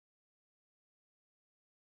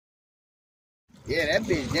Yeah, that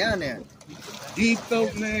bitch down there. Deep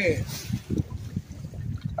throat man.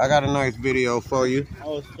 I got a nice video for you.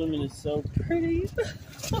 Oh, swimming is so pretty.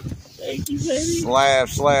 Thank you, baby. Slab.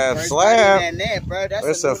 That net, bro. That's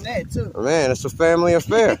It's a little net too. Man, it's a family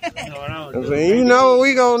affair. No, You know what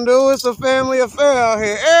we gonna do? It's a family affair out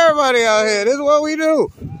here. Everybody out here. This is what we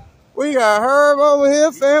do. We got Herb over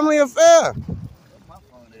here, family affair.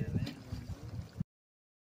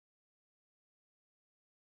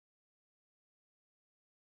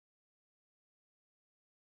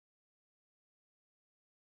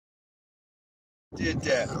 Did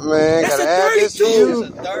that. Man, That's gotta a add this to 32. you.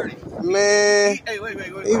 It's a 30. Man, Hey,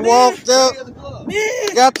 wait. he walked up,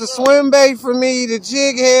 Man. got the swim bait for me, the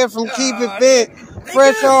jig head from Keep It Bent,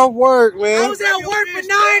 fresh off work, man. I was at work for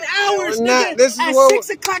 9 hours, nigga. This is at what 6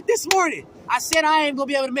 o'clock this morning. I said I ain't gonna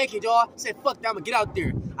be able to make it, y'all. I said, fuck that, I'm gonna get out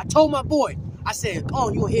there. I told my boy, I said,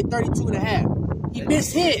 oh, you gonna hit 32 and a half. He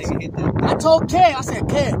missed his. I told Kev, I said,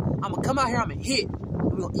 Kev, I'm gonna come out here, I'm gonna hit.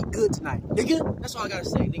 We gonna eat good tonight. Nigga, that's all I gotta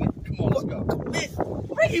say, nigga. Come on, let's go. Man,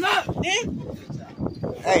 bring him up, man.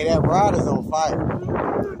 Hey, that rod is on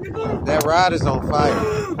fire. That rod is on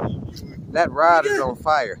fire. That rod is on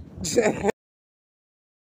fire.